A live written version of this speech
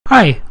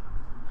Hi,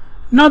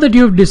 now that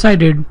you've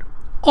decided,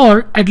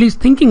 or at least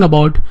thinking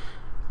about,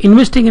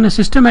 investing in a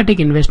systematic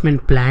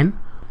investment plan,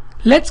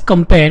 let's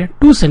compare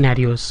two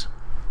scenarios.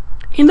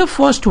 In the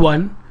first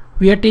one,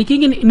 we are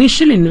taking an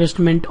initial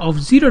investment of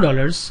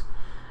 $0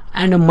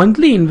 and a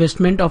monthly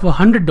investment of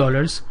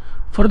 $100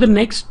 for the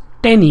next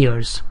 10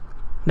 years,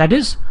 that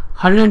is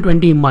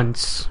 120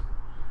 months.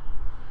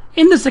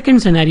 In the second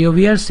scenario,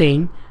 we are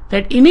saying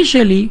that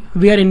initially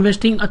we are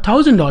investing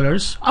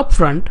 $1,000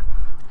 upfront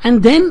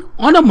and then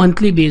on a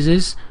monthly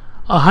basis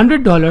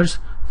 $100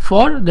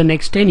 for the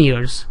next 10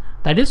 years,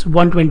 that is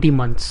 120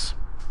 months.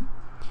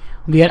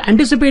 We are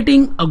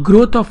anticipating a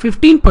growth of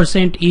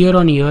 15% year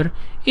on year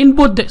in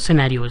both the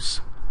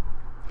scenarios.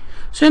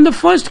 So in the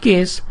first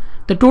case,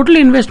 the total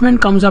investment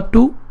comes up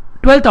to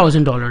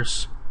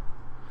 $12,000,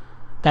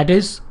 that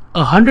is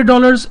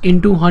 $100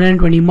 into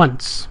 120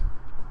 months.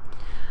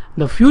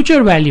 The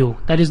future value,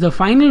 that is the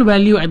final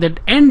value at the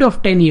end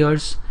of 10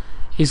 years,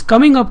 is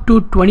coming up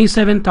to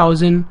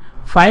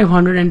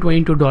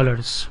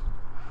 $27,522.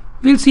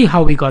 We'll see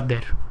how we got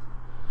there.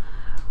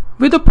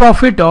 With a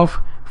profit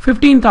of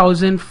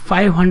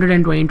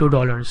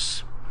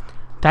 $15,522.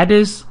 That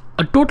is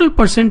a total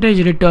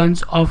percentage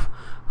returns of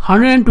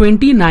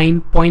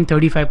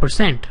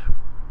 129.35%.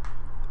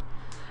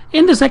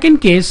 In the second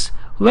case,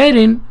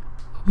 wherein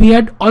we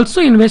had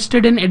also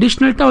invested an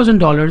additional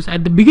 $1,000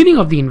 at the beginning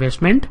of the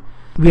investment,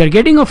 we are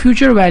getting a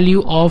future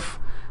value of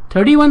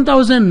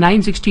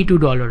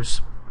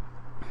 $31,962,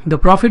 the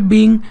profit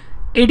being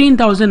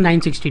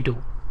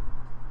 $18,962.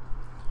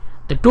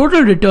 The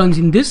total returns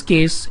in this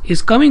case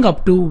is coming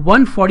up to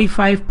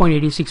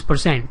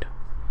 145.86%.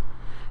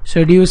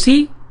 So do you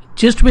see,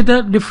 just with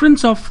a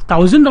difference of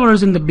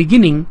 $1,000 in the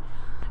beginning,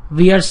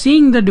 we are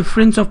seeing the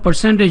difference of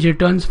percentage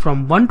returns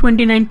from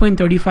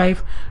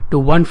 129.35 to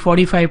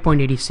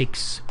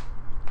 145.86.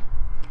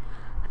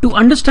 To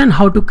understand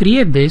how to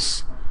create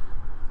this,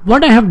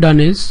 what I have done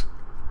is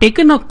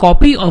taken a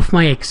copy of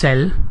my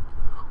Excel,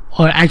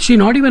 or actually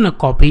not even a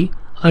copy,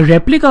 a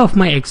replica of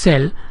my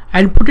Excel,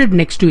 and put it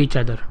next to each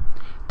other.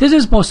 This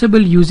is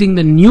possible using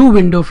the new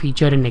window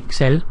feature in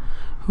Excel,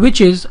 which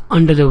is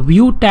under the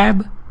View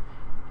tab,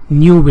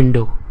 New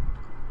Window.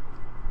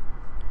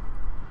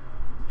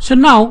 So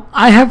now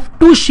I have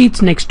two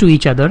sheets next to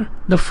each other.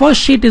 The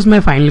first sheet is my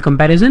final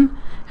comparison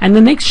and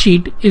the next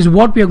sheet is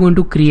what we are going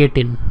to create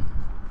in.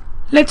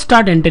 Let's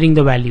start entering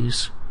the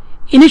values.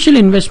 Initial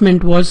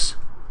investment was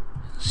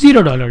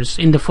 $0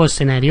 in the first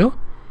scenario.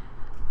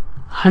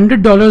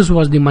 $100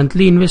 was the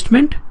monthly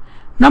investment.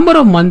 Number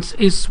of months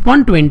is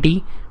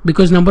 120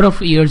 because number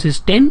of years is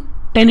 10.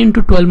 10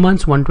 into 12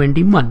 months,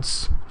 120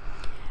 months.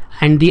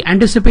 And the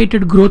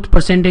anticipated growth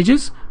percentage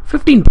is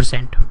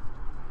 15%.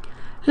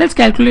 Let's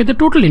calculate the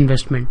total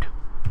investment,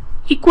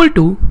 equal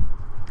to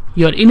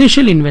your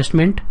initial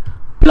investment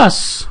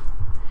plus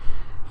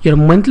your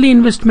monthly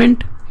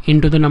investment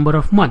into the number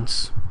of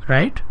months,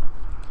 right?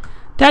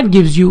 That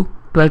gives you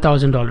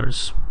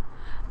 $12,000.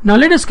 Now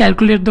let us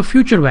calculate the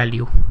future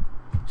value.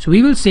 So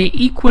we will say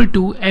equal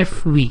to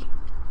FV.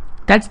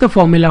 That's the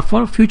formula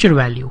for future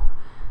value.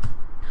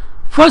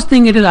 First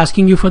thing, it is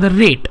asking you for the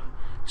rate.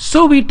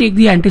 So we take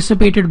the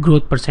anticipated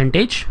growth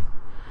percentage,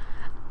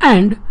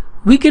 and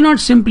we cannot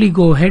simply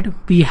go ahead.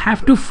 We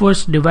have to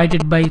first divide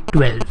it by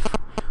 12.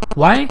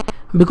 Why?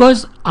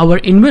 Because our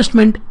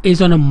investment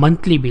is on a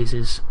monthly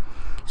basis.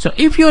 So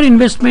if your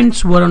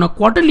investments were on a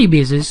quarterly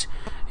basis,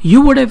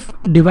 you would have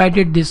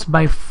divided this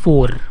by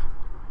 4,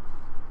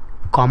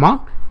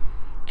 comma,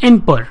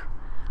 and per.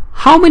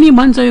 How many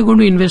months are you going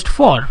to invest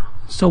for?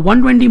 So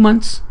 120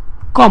 months,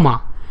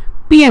 comma,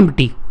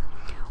 PMT.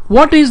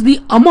 What is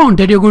the amount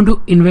that you're going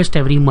to invest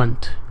every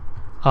month?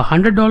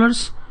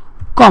 $100,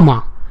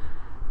 comma,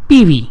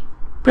 PV,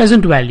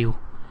 present value.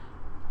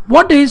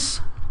 What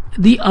is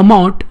the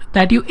amount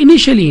that you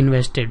initially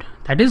invested?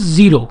 That is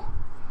 0.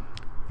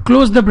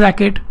 Close the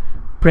bracket,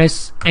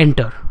 press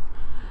enter.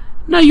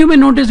 Now you may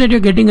notice that you're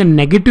getting a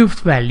negative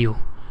value.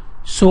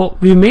 So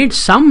we made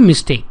some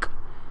mistake.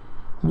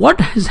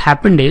 What has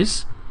happened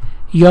is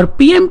your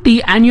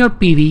PMT and your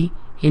PV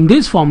in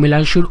this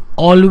formula should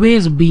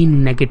always be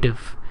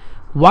negative.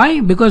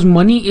 Why? Because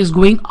money is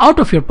going out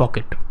of your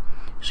pocket.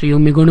 So you're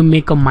going to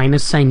make a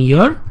minus sign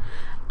here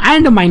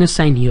and a minus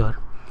sign here.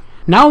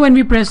 Now when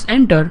we press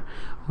enter,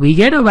 we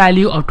get a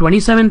value of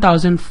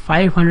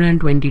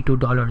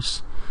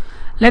 $27,522.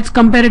 Let's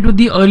compare it with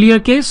the earlier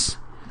case.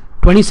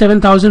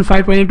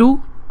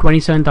 27,522,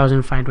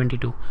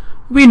 27,522.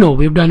 We know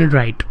we've done it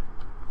right.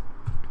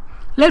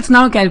 Let's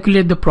now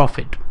calculate the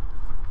profit.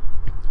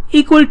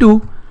 Equal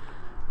to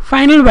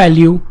final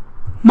value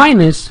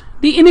minus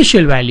the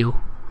initial value,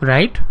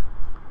 right?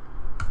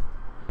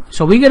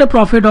 So we get a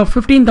profit of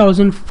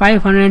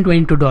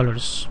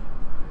 $15,522.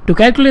 To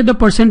calculate the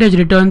percentage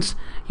returns,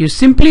 you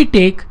simply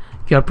take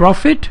your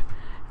profit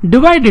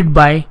divided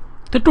by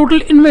the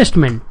total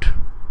investment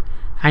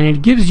and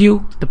it gives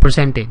you the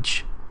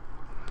percentage.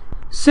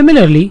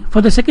 Similarly,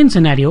 for the second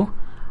scenario,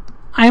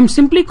 I am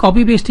simply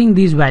copy pasting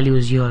these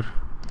values here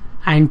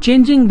and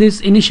changing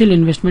this initial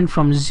investment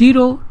from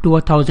 $0 to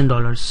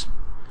 $1,000.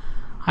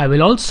 I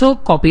will also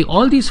copy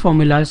all these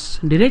formulas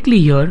directly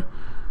here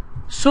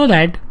so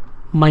that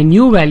my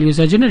new values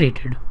are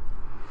generated.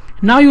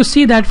 Now you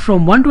see that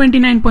from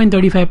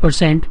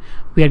 129.35%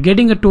 we are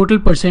getting a total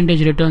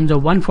percentage returns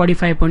of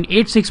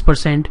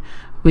 145.86%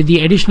 with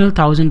the additional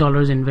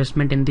 $1,000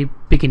 investment in the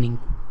beginning.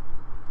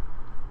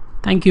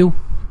 Thank you.